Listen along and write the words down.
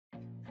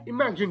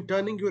Imagine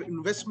turning your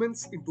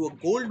investments into a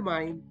gold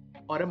mine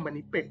or a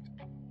money pit.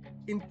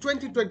 In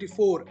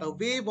 2024, a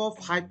wave of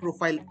high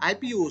profile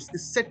IPOs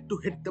is set to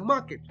hit the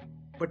market.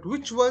 But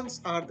which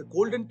ones are the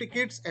golden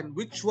tickets and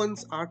which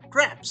ones are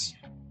traps?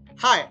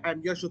 Hi,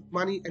 I'm Yash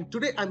Utmani, and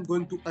today I'm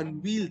going to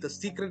unveil the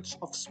secrets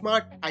of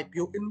smart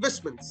IPO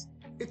investments.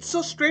 It's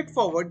so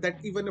straightforward that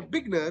even a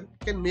beginner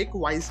can make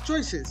wise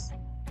choices.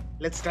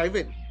 Let's dive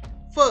in.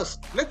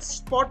 First, let's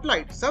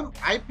spotlight some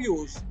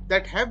IPOs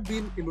that have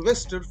been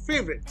investor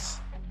favorites.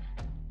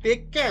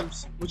 Take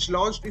CAMS, which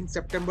launched in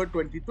September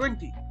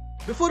 2020.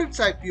 Before its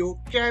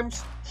IPO,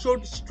 CAMS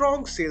showed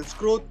strong sales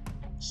growth,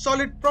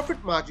 solid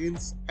profit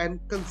margins, and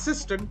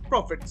consistent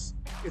profits.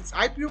 Its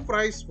IPO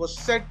price was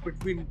set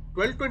between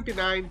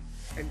 1229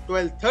 and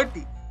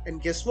 1230,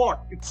 and guess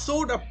what? It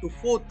soared up to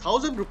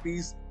 4000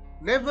 rupees,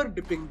 never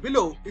dipping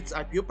below its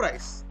IPO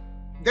price.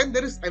 Then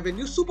there is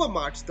Avenue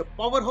Supermarts, the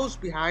powerhouse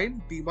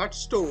behind D-Mart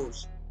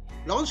stores.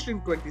 Launched in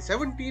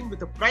 2017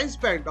 with a price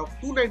band of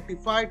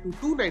 295 to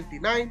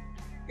 299,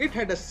 it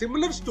had a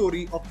similar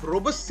story of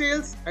robust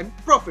sales and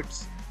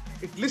profits.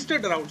 It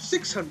listed around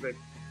 600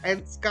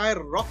 and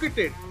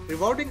skyrocketed,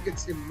 rewarding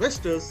its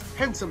investors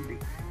handsomely.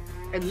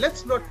 And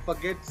let's not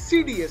forget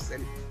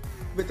CDSL.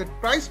 With a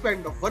price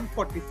band of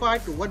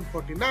 145 to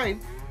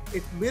 149,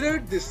 it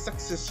mirrored this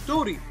success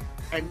story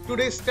and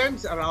today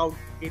stands around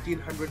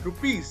 1800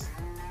 rupees.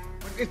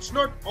 But it's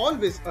not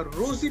always a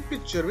rosy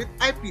picture with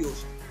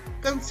IPOs.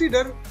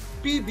 Consider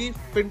PB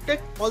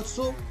Fintech,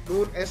 also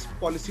known as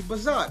Policy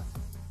Bazaar.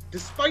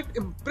 Despite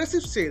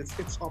impressive sales,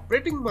 its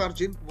operating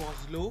margin was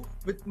low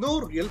with no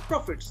real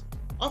profits.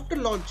 After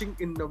launching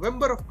in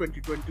November of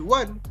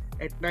 2021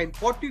 at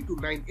 940 to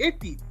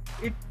 980,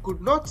 it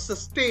could not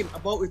sustain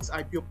above its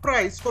IPO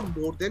price for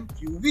more than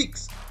few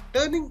weeks,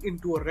 turning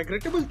into a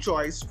regrettable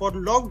choice for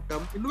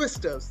long-term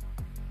investors.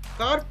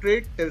 Car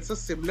Trade tells a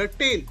similar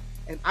tale.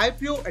 An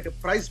IPO at a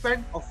price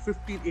band of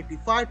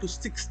 1585 to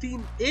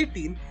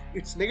 1618,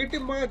 its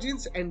negative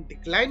margins and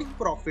declining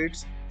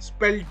profits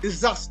spelled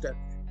disaster.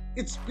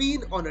 It's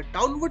been on a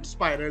downward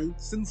spiral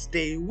since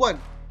day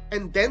one.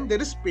 And then there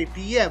is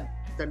Paytm,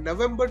 the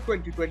November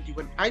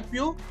 2021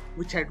 IPO,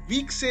 which had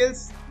weak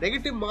sales,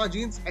 negative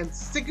margins, and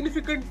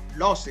significant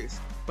losses.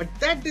 But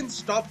that didn't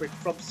stop it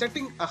from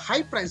setting a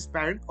high price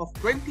band of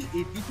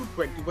 2080 to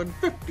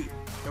 2150.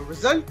 The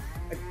result?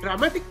 A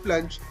dramatic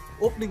plunge,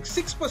 opening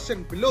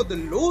 6% below the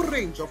low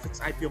range of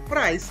its IPO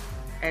price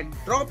and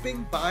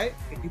dropping by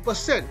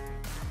 80%.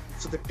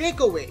 So the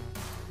takeaway: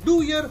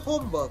 do your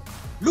homework.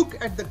 Look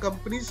at the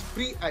company's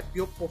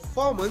pre-IPO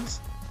performance,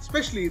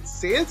 especially its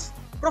sales,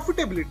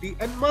 profitability,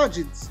 and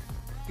margins.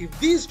 If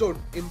these don't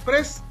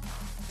impress,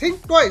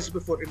 think twice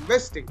before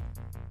investing.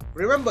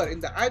 Remember, in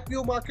the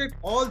IPO market,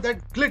 all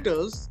that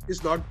glitters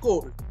is not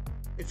gold.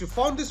 If you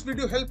found this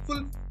video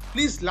helpful,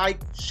 please like,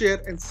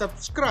 share, and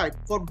subscribe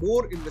for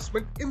more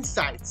investment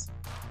insights.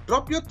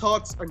 Drop your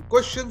thoughts and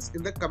questions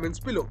in the comments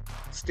below.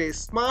 Stay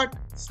smart,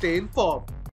 stay informed.